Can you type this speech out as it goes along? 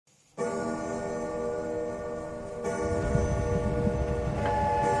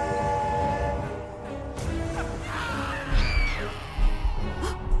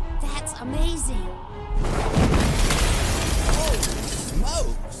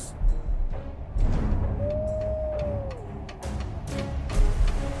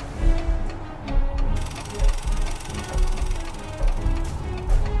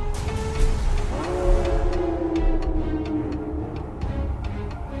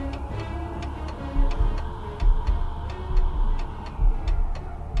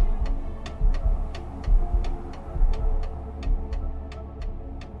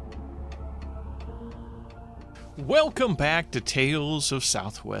Welcome back to Tales of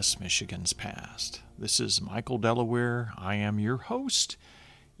Southwest Michigan's Past. This is Michael Delaware. I am your host.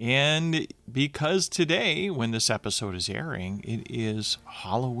 And because today, when this episode is airing, it is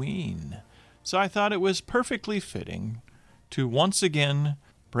Halloween. So I thought it was perfectly fitting to once again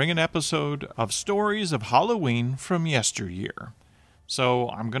bring an episode of stories of Halloween from yesteryear. So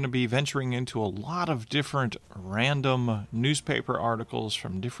I'm going to be venturing into a lot of different random newspaper articles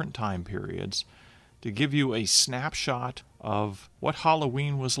from different time periods to give you a snapshot of what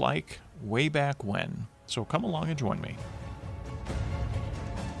Halloween was like way back when. So come along and join me.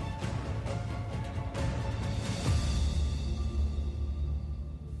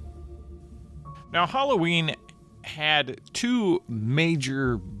 Now, Halloween had two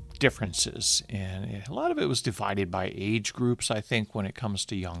major differences, and a lot of it was divided by age groups, I think, when it comes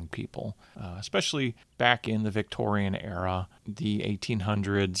to young people, especially back in the Victorian era, the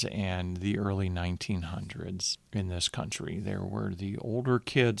 1800s and the early 1900s in this country. There were the older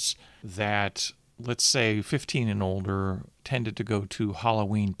kids that, let's say 15 and older, tended to go to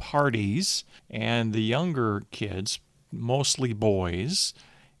Halloween parties, and the younger kids, mostly boys,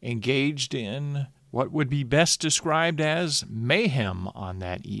 engaged in what would be best described as mayhem on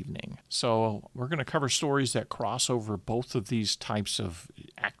that evening. So we're going to cover stories that cross over both of these types of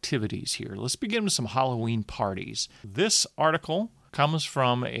activities here. Let's begin with some Halloween parties. This article comes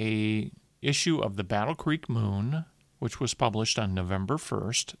from a issue of the Battle Creek Moon, which was published on November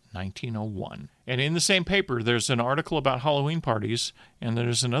 1st, 1901. And in the same paper, there's an article about Halloween parties, and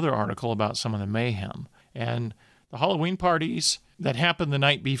there's another article about some of the mayhem. And the Halloween parties that happened the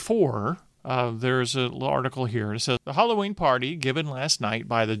night before, there's an article here. It says, the Halloween party given last night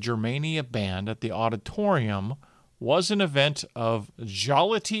by the Germania Band at the auditorium was an event of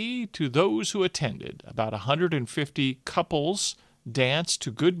jollity to those who attended. About 150 couples danced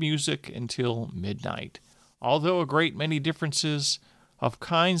to good music until midnight. Although a great many differences of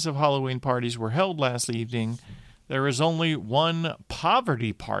kinds of Halloween parties were held last evening, there is only one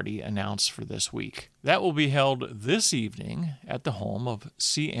poverty party announced for this week. That will be held this evening at the home of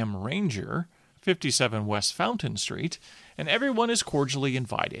C.M. Ranger, 57 West Fountain Street, and everyone is cordially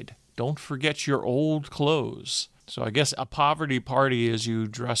invited. Don't forget your old clothes. So I guess a poverty party is you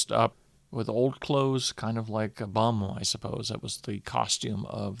dressed up with old clothes, kind of like a bum, I suppose. That was the costume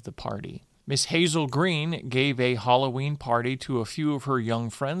of the party. Miss Hazel Green gave a Halloween party to a few of her young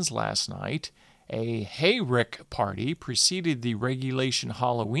friends last night. A hayrick party preceded the regulation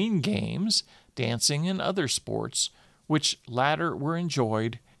Halloween games, dancing, and other sports, which latter were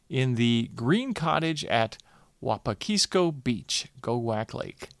enjoyed in the Green Cottage at Wapakisco Beach, Gowak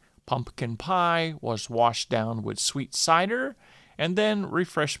Lake. Pumpkin pie was washed down with sweet cider, and then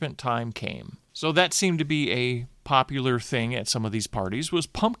refreshment time came. So that seemed to be a popular thing at some of these parties, was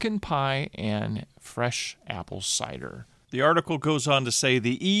pumpkin pie and fresh apple cider. The article goes on to say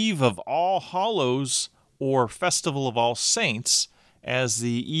the Eve of All Hallows, or Festival of All Saints, as the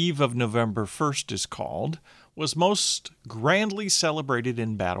Eve of November 1st is called, was most grandly celebrated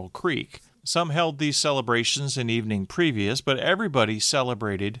in Battle Creek. Some held these celebrations an evening previous, but everybody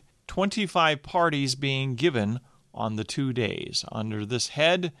celebrated 25 parties being given on the 2 days. Under this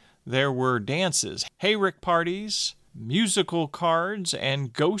head, there were dances, hayrick parties, musical cards,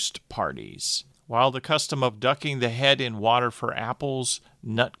 and ghost parties. While the custom of ducking the head in water for apples,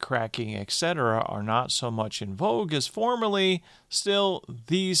 nut cracking, etc. are not so much in vogue as formerly, still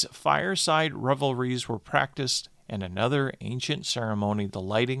these fireside revelries were practiced, and another ancient ceremony, the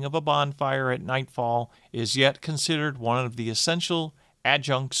lighting of a bonfire at nightfall, is yet considered one of the essential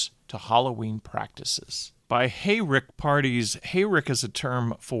adjuncts to Halloween practices. By hayrick parties, hayrick is a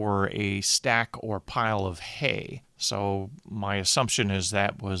term for a stack or pile of hay. So my assumption is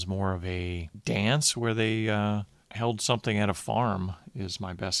that was more of a dance where they held something at a farm, is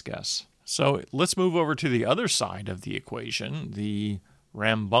my best guess. So let's move over to the other side of the equation, the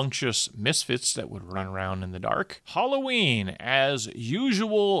rambunctious misfits that would run around in the dark. Halloween, as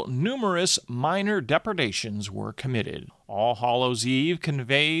usual, numerous minor depredations were committed. All Hallows' Eve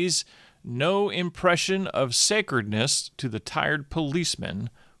conveys no impression of sacredness to the tired policeman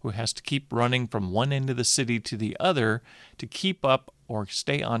who has to keep running from one end of the city to the other to keep up or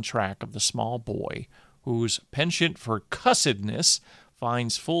stay on track of the small boy whose penchant for cussedness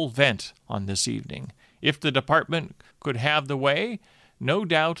finds full vent on this evening. If the department could have the way, no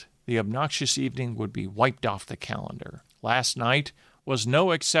doubt the obnoxious evening would be wiped off the calendar. Last night was no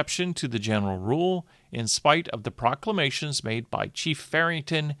exception to the general rule, in spite of the proclamations made by Chief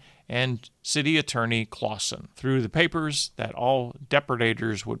Farrington and City Attorney Clausen through the papers that all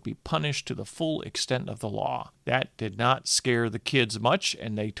depredators would be punished to the full extent of the law. That did not scare the kids much,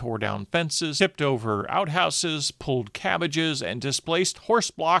 and they tore down fences, tipped over outhouses, pulled cabbages, and displaced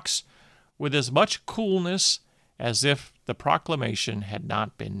horse blocks with as much coolness as if the proclamation had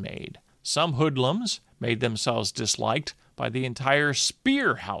not been made. Some hoodlums made themselves disliked by the entire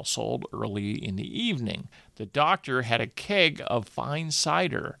Spear household early in the evening. The doctor had a keg of fine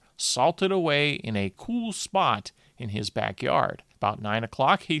cider salted away in a cool spot in his backyard. About 9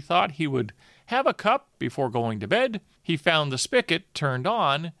 o'clock, he thought he would have a cup before going to bed. He found the spigot turned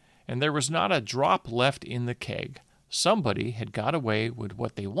on, and there was not a drop left in the keg. Somebody had got away with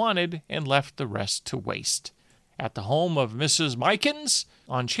what they wanted and left the rest to waste. At the home of Mrs. Mykins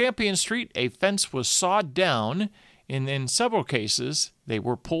on Champion Street, a fence was sawed down, and in several cases, they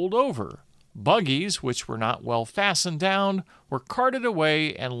were pulled over. Buggies, which were not well fastened down, were carted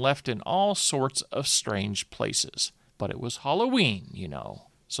away and left in all sorts of strange places. But it was Halloween, you know.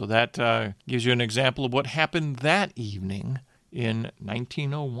 So that gives you an example of what happened that evening in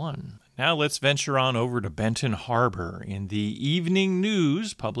 1901. Now let's venture on over to Benton Harbor. In the Evening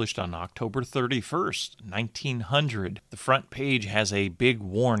News, published on October 31st, 1900, the front page has a big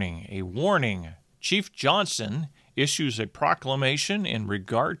warning. A warning. Chief Johnson issues a proclamation in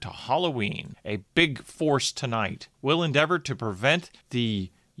regard to Halloween. A big force tonight will endeavor to prevent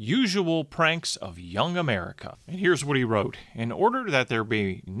the usual pranks of young America. And here's what he wrote. In order that there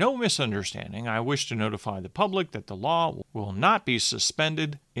be no misunderstanding, I wish to notify the public that the law will not be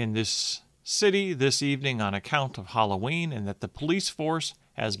suspended in this city this evening on account of Halloween, and that the police force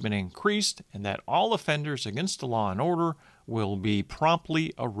has been increased, and that all offenders against the law and order will be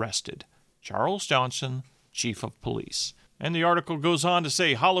promptly arrested. Charles Johnson, Chief of Police. And the article goes on to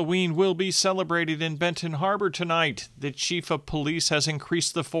say, Halloween will be celebrated in Benton Harbor tonight. The Chief of Police has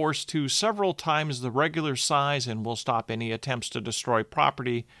increased the force to several times the regular size and will stop any attempts to destroy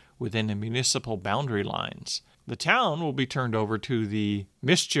property within the municipal boundary lines. The town will be turned over to the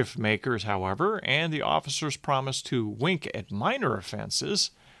mischief makers, however, and the officers promise to wink at minor offenses,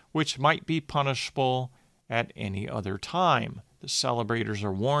 which might be punishable at any other time. The celebrators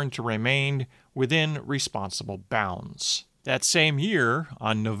are warned to remain within responsible bounds. That same year,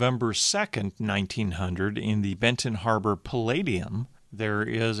 on November 2nd, 1900, in the Benton Harbor Palladium, there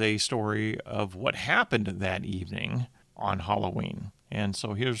is a story of what happened that evening on Halloween. And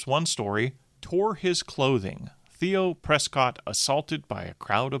so here's one story. Tore his clothing. Theo Prescott assaulted by a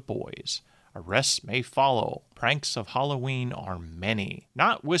crowd of boys. Arrests may follow. Pranks of Halloween are many.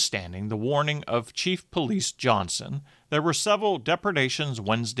 Notwithstanding the warning of Chief Police Johnson, there were several depredations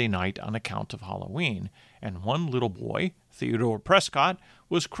Wednesday night on account of Halloween, and one little boy, Theodore Prescott,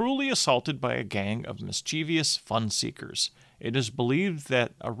 was cruelly assaulted by a gang of mischievous fun-seekers. It is believed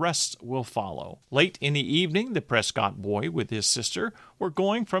that arrests will follow. Late in the evening, the Prescott boy with his sister were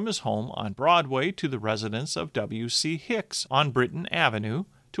going from his home on Broadway to the residence of W.C. Hicks on Britton Avenue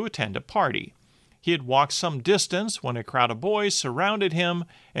to attend a party. He had walked some distance when a crowd of boys surrounded him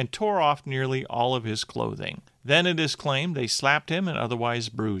and tore off nearly all of his clothing. Then it is claimed they slapped him and otherwise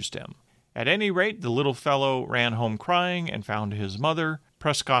bruised him. At any rate, the little fellow ran home crying and found his mother.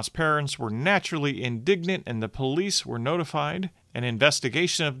 Prescott's parents were naturally indignant and the police were notified. An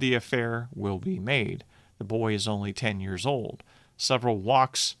investigation of the affair will be made. The boy is only 10 years old. Several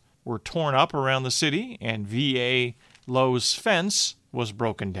walks were torn up around the city, and V.A. Lowe's fence was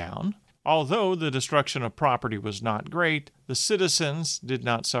broken down. Although the destruction of property was not great, the citizens did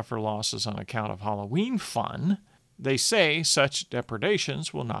not suffer losses on account of Halloween fun. They say such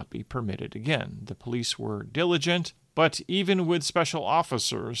depredations will not be permitted again. The police were diligent, but even with special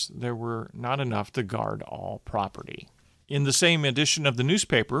officers, there were not enough to guard all property. In the same edition of the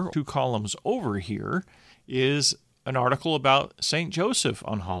newspaper, 2 columns over here, is an article about St. Joseph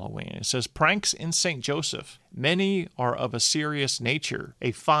on Halloween. It says, Pranks in St. Joseph. Many are of a serious nature.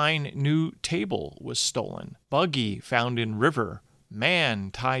 A fine new table was stolen. Buggy found in river.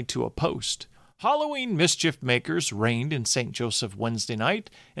 Man tied to a post. Halloween mischief makers reigned in St. Joseph Wednesday night,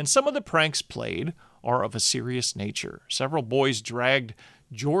 and some of the pranks played are of a serious nature. Several boys dragged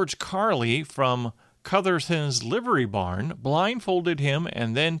George Carley from Cotherton's livery barn, blindfolded him,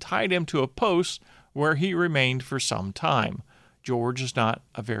 and then tied him to a post where he remained for some time. George is not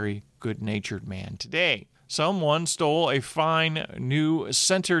a very good-natured man today. Someone stole a fine new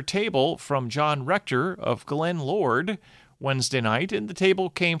center table from John Rector of Glen Lord Wednesday night, and the table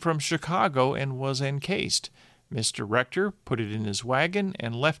came from Chicago and was encased. Mr. Rector put it in his wagon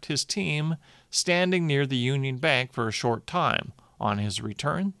and left his team standing near the Union Bank for a short time. On his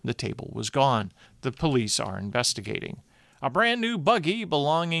return, the table was gone. The police are investigating. A brand new buggy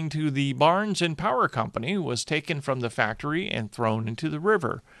belonging to the Barnes and Power Company was taken from the factory and thrown into the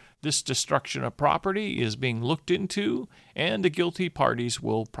river. This destruction of property is being looked into, and the guilty parties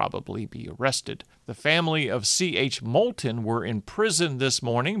will probably be arrested. The family of C.H. Moulton were imprisoned this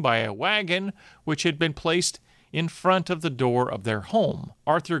morning by a wagon which had been placed in front of the door of their home.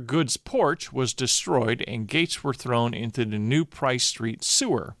 Arthur Good's porch was destroyed and gates were thrown into the New Price Street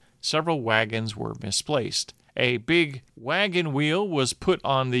sewer. Several wagons were misplaced. A big wagon wheel was put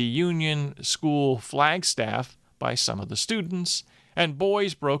on the Union School flagstaff by some of the students, and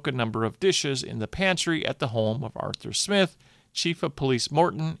boys broke a number of dishes in the pantry at the home of Arthur Smith. Chief of Police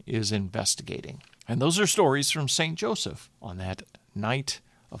Morton is investigating. And those are stories from St. Joseph on that night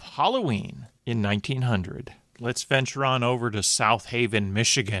of Halloween in 1900. Let's venture on over to South Haven,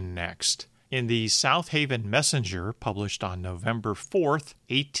 Michigan next. In the South Haven Messenger, published on November 4th,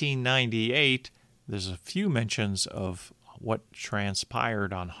 1898, there's a few mentions of what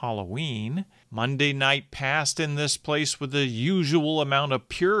transpired on Halloween. Monday night passed in this place with the usual amount of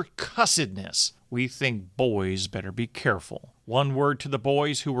pure cussedness. We think boys better be careful. One word to the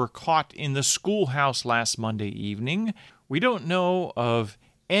boys who were caught in the schoolhouse last Monday evening. We don't know of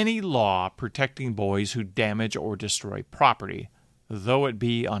any law protecting boys who damage or destroy property, though it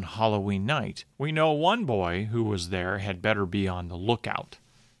be on Halloween night. We know one boy who was there had better be on the lookout.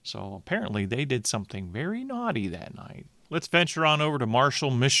 So apparently they did something very naughty that night. Let's venture on over to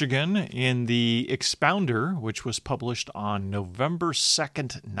Marshall, Michigan, in the Expounder, which was published on November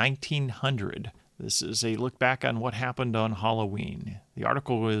 2nd, 1900. This is a look back on what happened on Halloween. The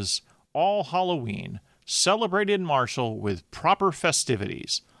article is All Halloween, celebrated in Marshall with proper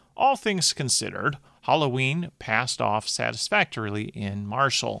festivities. All things considered, Halloween passed off satisfactorily in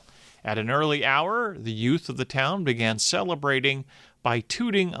Marshall. At an early hour, the youth of the town began celebrating by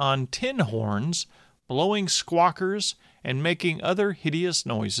tooting on tin horns, blowing squawkers, and making other hideous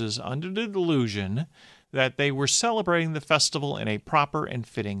noises under the delusion that they were celebrating the festival in a proper and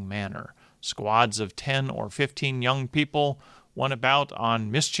fitting manner. Squads of 10 or 15 young people went about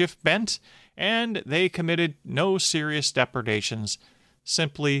on mischief bent, and they committed no serious depredations,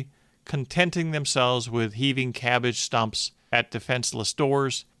 simply contenting themselves with heaving cabbage stumps at defenseless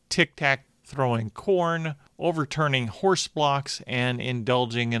doors, tic-tac throwing corn, overturning horse blocks, and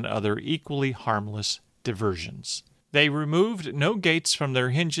indulging in other equally harmless diversions. They removed no gates from their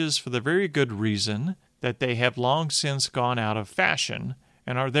hinges for the very good reason that they have long since gone out of fashion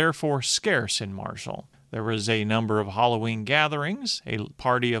and are therefore scarce in Marshall. There was a number of Halloween gatherings. A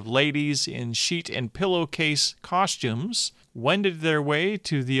party of ladies in sheet and pillowcase costumes wended their way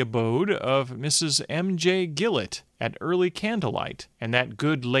to the abode of Mrs. M.J. Gillett at early candlelight, and that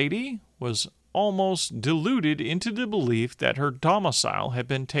good lady was almost deluded into the belief that her domicile had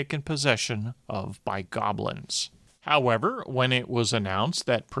been taken possession of by goblins. However, when it was announced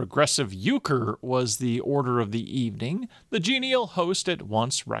that progressive euchre was the order of the evening, the genial host at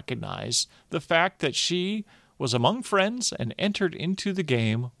once recognized the fact that she was among friends and entered into the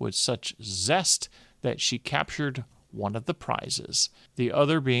game with such zest that she captured one of the prizes, the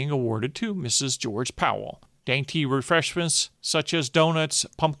other being awarded to Mrs. George Powell. Dainty refreshments such as donuts,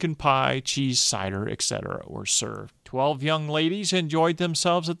 pumpkin pie, cheese, cider, etc. were served. 12 young ladies enjoyed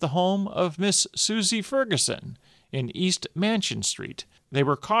themselves at the home of Miss Susie Ferguson in East Mansion Street. They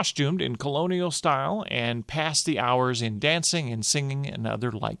were costumed in colonial style and passed the hours in dancing and singing and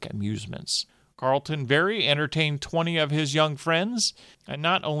other like amusements. Carlton Berry entertained 20 of his young friends and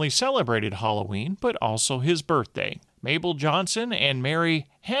not only celebrated Halloween, but also his birthday. Mabel Johnson and Mary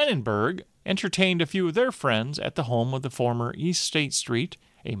Hannenberg entertained a few of their friends at the home of the former East State Street.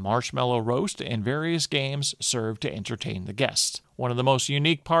 A marshmallow roast and various games served to entertain the guests. One of the most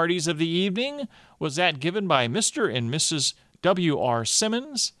unique parties of the evening was that given by Mr. and Mrs. W.R.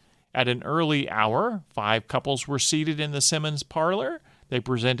 Simmons. At an early hour, 5 couples were seated in the Simmons parlor. They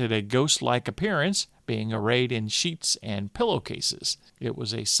presented a ghost-like appearance, being arrayed in sheets and pillowcases. It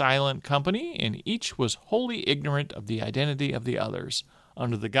was a silent company, and each was wholly ignorant of the identity of the others.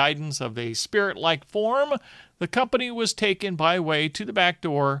 Under the guidance of a spirit-like form, the company was taken by way to the back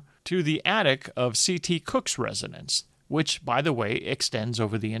door to the attic of C.T. Cook's residence, which, by the way, extends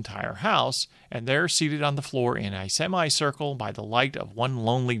over the entire house, and there, seated on the floor in a semicircle by the light of one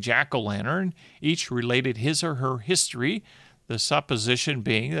lonely jack-o'-lantern, each related his or her history, the supposition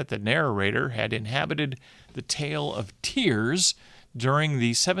being that the narrator had inhabited the Tale of Tears during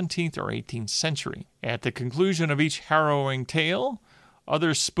the 17th or 18th century. At the conclusion of each harrowing tale,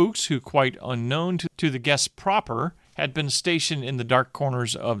 other spooks who, quite unknown to the guests proper, had been stationed in the dark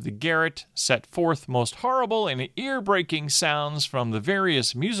corners of the garret, set forth most horrible and ear-breaking sounds from the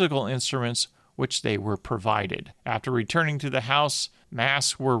various musical instruments which they were provided. After returning to the house,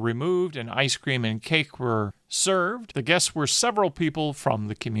 masks were removed and ice cream and cake were served. The guests were several people from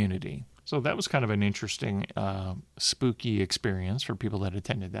the community. So that was kind of an interesting, spooky experience for people that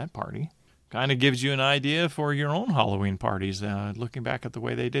attended that party. Kind of gives you an idea for your own Halloween parties, looking back at the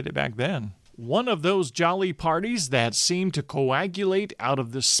way they did it back then. One of those jolly parties that seemed to coagulate out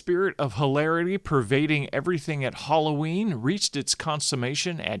of the spirit of hilarity pervading everything at Halloween reached its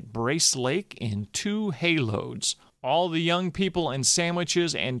consummation at Brace Lake in 2 hayloads. All the young people and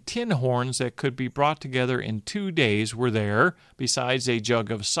sandwiches and tin horns that could be brought together in 2 days were there, besides a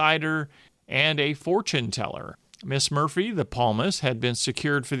jug of cider and a fortune teller. Miss Murphy, the palmist, had been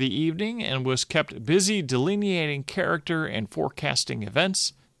secured for the evening and was kept busy delineating character and forecasting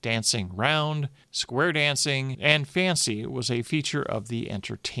events. Dancing round, square dancing, and fancy was a feature of the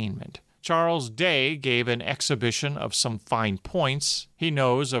entertainment. Charles Day gave an exhibition of some fine points he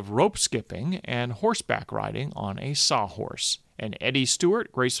knows of rope skipping and horseback riding on a sawhorse. And Eddie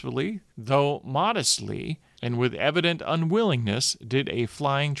Stewart gracefully, though modestly, and with evident unwillingness, did a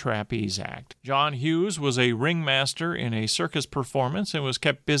flying trapeze act. John Hughes was a ringmaster in a circus performance and was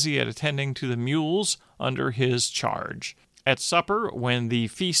kept busy at attending to the mules under his charge. At supper, when the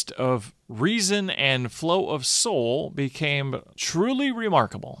feast of reason and flow of soul became truly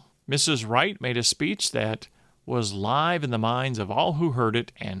remarkable, Mrs. Wright made a speech that was live in the minds of all who heard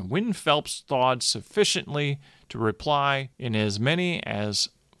it, and Win Phelps thawed sufficiently to reply in as many as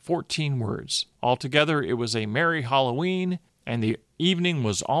 14 words. Altogether, it was a merry Halloween, and the evening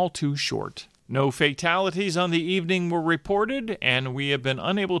was all too short. No fatalities on the evening were reported, and we have been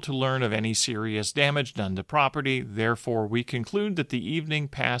unable to learn of any serious damage done to property. Therefore, we conclude that the evening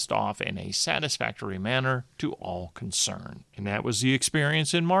passed off in a satisfactory manner to all concerned. And that was the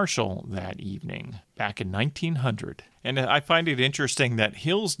experience in Marshall that evening, back in 1900. And I find it interesting that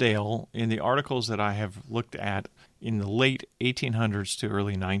Hillsdale, in the articles that I have looked at in the late 1800s to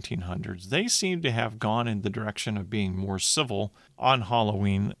early 1900s, they seem to have gone in the direction of being more civil on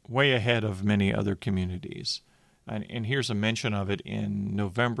Halloween, way ahead of many other communities. And here's a mention of it in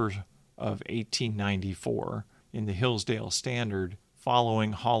November of 1894 in the Hillsdale Standard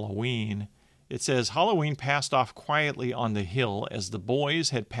following Halloween. It says, Halloween passed off quietly on the Hill as the boys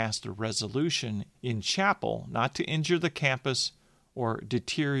had passed a resolution in chapel not to injure the campus or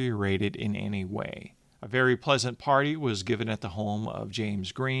deteriorate it in any way. A very pleasant party was given at the home of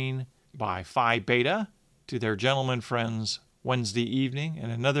James Green by Phi Beta to their gentlemen friends Wednesday evening,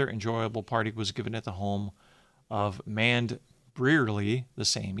 and another enjoyable party was given at the home of Mand Brearley the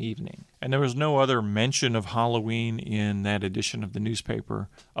same evening. And there was no other mention of Halloween in that edition of the newspaper,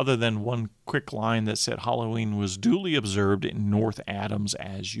 other than one quick line that said Halloween was duly observed in North Adams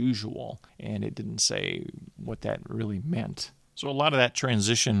as usual, and it didn't say what that really meant. So a lot of that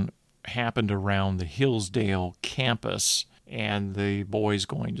transition happened around the Hillsdale campus, and the boys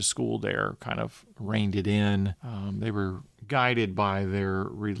going to school there kind of reined it in. They were guided by their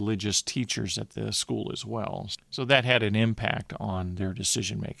religious teachers at the school as well. So that had an impact on their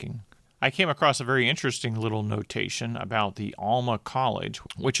decision-making. I came across a very interesting little notation about the Alma College,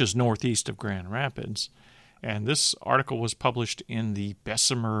 which is northeast of Grand Rapids. And this article was published in the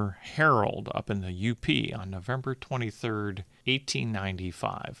Bessemer Herald up in the UP on November 23rd,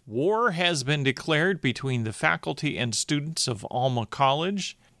 1895. War has been declared between the faculty and students of Alma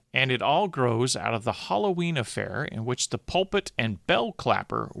College, and it all grows out of the Halloween affair in which the pulpit and bell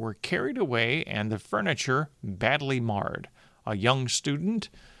clapper were carried away and the furniture badly marred. A young student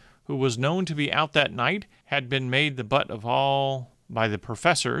who was known to be out that night had been made the butt of all by the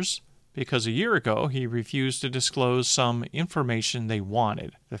professors, because a year ago he refused to disclose some information they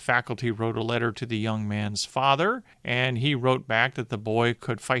wanted. The faculty wrote a letter to the young man's father, and he wrote back that the boy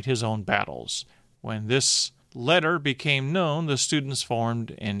could fight his own battles. When this letter became known, the students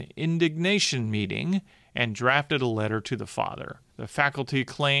formed an indignation meeting and drafted a letter to the father. The faculty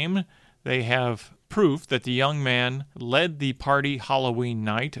claim they have proof that the young man led the party Halloween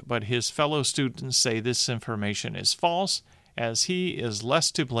night, but his fellow students say this information is false, as he is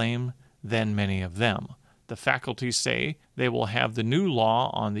less to blame than many of them. The faculty say they will have the new law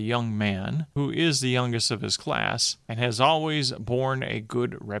on the young man, who is the youngest of his class and has always borne a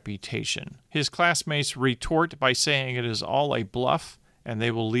good reputation. His classmates retort by saying it is all a bluff, and they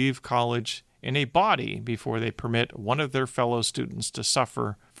will leave college in a body before they permit one of their fellow students to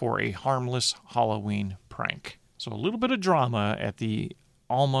suffer for a harmless Halloween prank. So a little bit of drama at the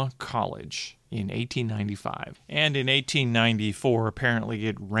Alma College in 1895. And in 1894, apparently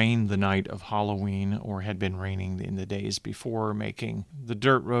it rained the night of Halloween, or had been raining in the days before, making the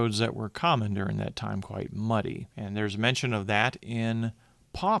dirt roads that were common during that time quite muddy. And there's mention of that in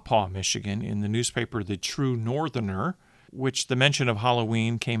Paw Paw, Michigan, in the newspaper The True Northerner, which the mention of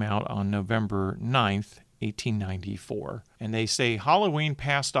Halloween came out on November 9th, 1894. And they say Halloween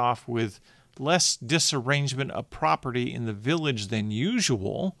passed off with less disarrangement of property in the village than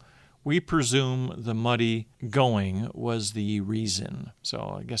usual. We presume the muddy going was the reason.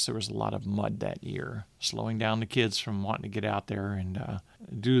 So I guess there was a lot of mud that year, slowing down the kids from wanting to get out there and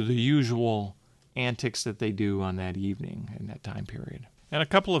do the usual antics that they do on that evening in that time period. And a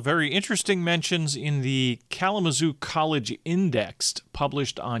couple of very interesting mentions in the Kalamazoo College Indexed,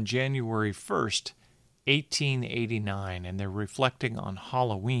 published on January 1st, 1889, and they're reflecting on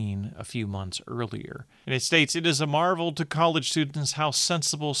Halloween a few months earlier. And it states, "It is a marvel to college students how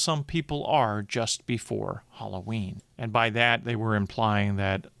sensible some people are just before Halloween." And by that, they were implying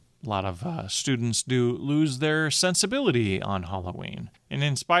that a lot of students do lose their sensibility on Halloween. And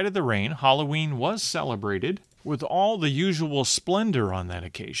in spite of the rain, Halloween was celebrated with all the usual splendor on that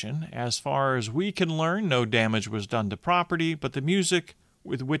occasion. As far as we can learn, no damage was done to property, but the music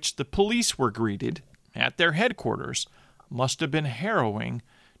with which the police were greeted at their headquarters must have been harrowing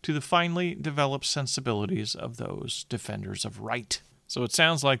to the finely developed sensibilities of those defenders of right. So it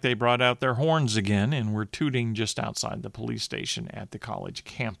sounds like they brought out their horns again and were tooting just outside the police station at the college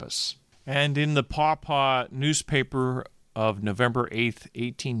campus. And in the Paw Paw newspaper of November 8th,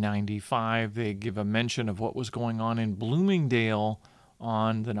 1895, they give a mention of what was going on in Bloomingdale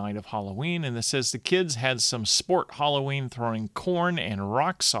on the night of Halloween, and it says the kids had some sport Halloween, throwing corn and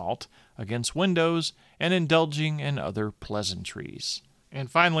rock salt against windows and indulging in other pleasantries. And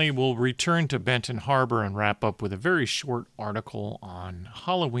finally, we'll return to Benton Harbor and wrap up with a very short article on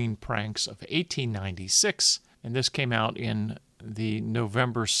Halloween pranks of 1896, and this came out in the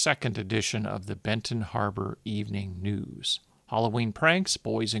November 2nd edition of the Benton Harbor Evening News. Halloween pranks,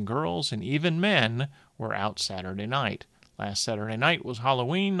 boys and girls, and even men were out Saturday night. Last Saturday night was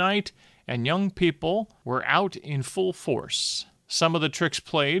Halloween night, and young people were out in full force. Some of the tricks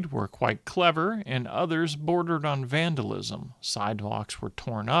played were quite clever, and others bordered on vandalism. Sidewalks were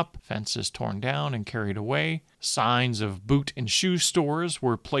torn up, fences torn down and carried away. Signs of boot and shoe stores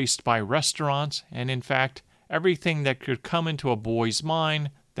were placed by restaurants, and in fact, everything that could come into a boy's mind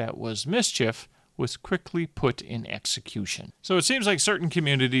that was mischief was quickly put in execution. So it seems like certain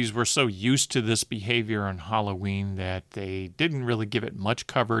communities were so used to this behavior on Halloween that they didn't really give it much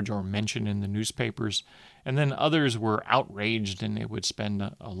coverage or mention in the newspapers, and then others were outraged and they would spend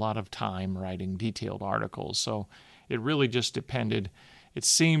a lot of time writing detailed articles. So it really just depended. It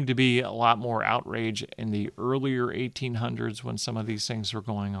seemed to be a lot more outrage in the earlier 1800s when some of these things were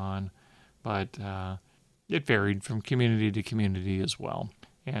going on, but it varied from community to community as well.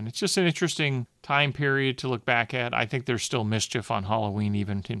 And it's just an interesting time period to look back at. I think there's still mischief on Halloween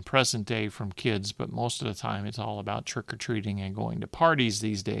even in present day from kids, but most of the time it's all about trick-or-treating and going to parties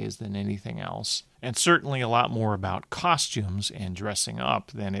these days than anything else. And certainly a lot more about costumes and dressing up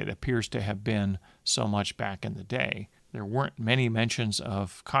than it appears to have been so much back in the day. There weren't many mentions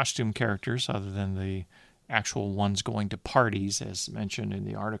of costume characters other than the actual ones going to parties as mentioned in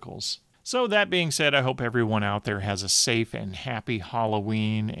the articles. So that being said, I hope everyone out there has a safe and happy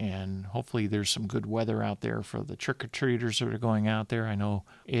Halloween, and hopefully there's some good weather out there for the trick-or-treaters that are going out there. I know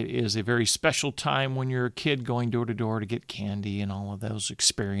it is a very special time when you're a kid going door to door to get candy and all of those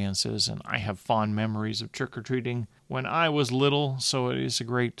experiences, and I have fond memories of trick-or-treating when I was little, so it is a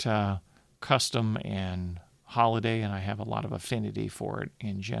great custom and holiday, and I have a lot of affinity for it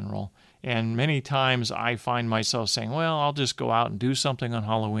in general. And many times I find myself saying, well, I'll just go out and do something on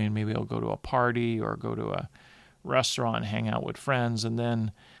Halloween. Maybe I'll go to a party or go to a restaurant and hang out with friends. And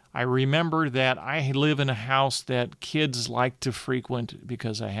then I remember that I live in a house that kids like to frequent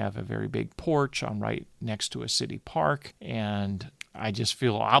because I have a very big porch. I'm right next to a city park, and I just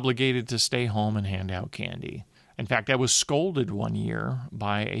feel obligated to stay home and hand out candy. In fact, I was scolded one year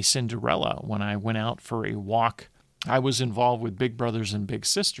by a Cinderella when I went out for a walk. I was involved with Big Brothers and Big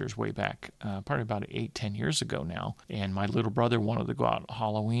Sisters way back, probably about 8-10 years ago now. And my little brother wanted to go out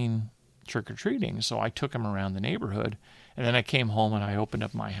Halloween trick-or-treating, so I took him around the neighborhood. And then I came home and I opened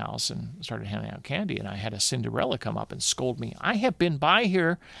up my house and started handing out candy. And I had a Cinderella come up and scold me. I have been by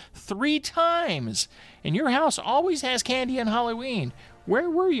here 3 times, and your house always has candy on Halloween.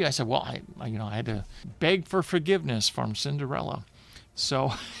 Where were you? I said, well, I had to beg for forgiveness from Cinderella.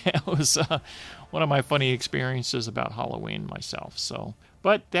 So it was one of my funny experiences about Halloween myself.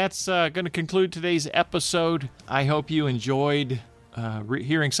 But that's going to conclude today's episode. I hope you enjoyed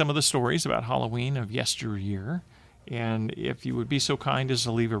hearing some of the stories about Halloween of yesteryear. And if you would be so kind as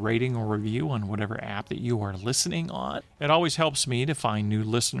to leave a rating or review on whatever app that you are listening on, it always helps me to find new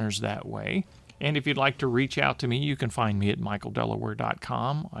listeners that way. And if you'd like to reach out to me, you can find me at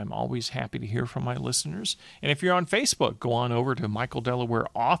michaeldelaware.com. I'm always happy to hear from my listeners. And if you're on Facebook, go on over to Michael Delaware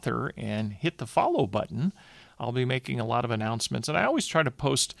Author and hit the follow button. I'll be making a lot of announcements, and I always try to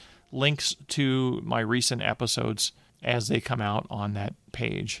post links to my recent episodes as they come out on that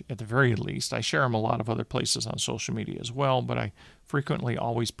page, at the very least. I share them a lot of other places on social media as well, but I frequently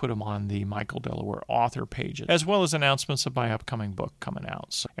always put them on the Michael Delaware Author page, as well as announcements of my upcoming book coming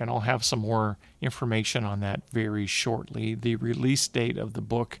out. And I'll have some more information on that very shortly. The release date of the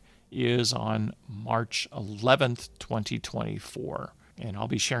book is on March 11th, 2024. And I'll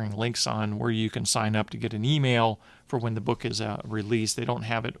be sharing links on where you can sign up to get an email for when the book is released. They don't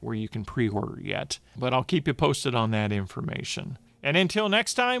have it where you can pre-order yet, but I'll keep you posted on that information. And until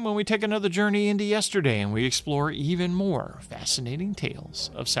next time, when we take another journey into yesterday and we explore even more fascinating tales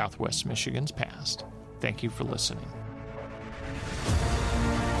of Southwest Michigan's past, thank you for listening.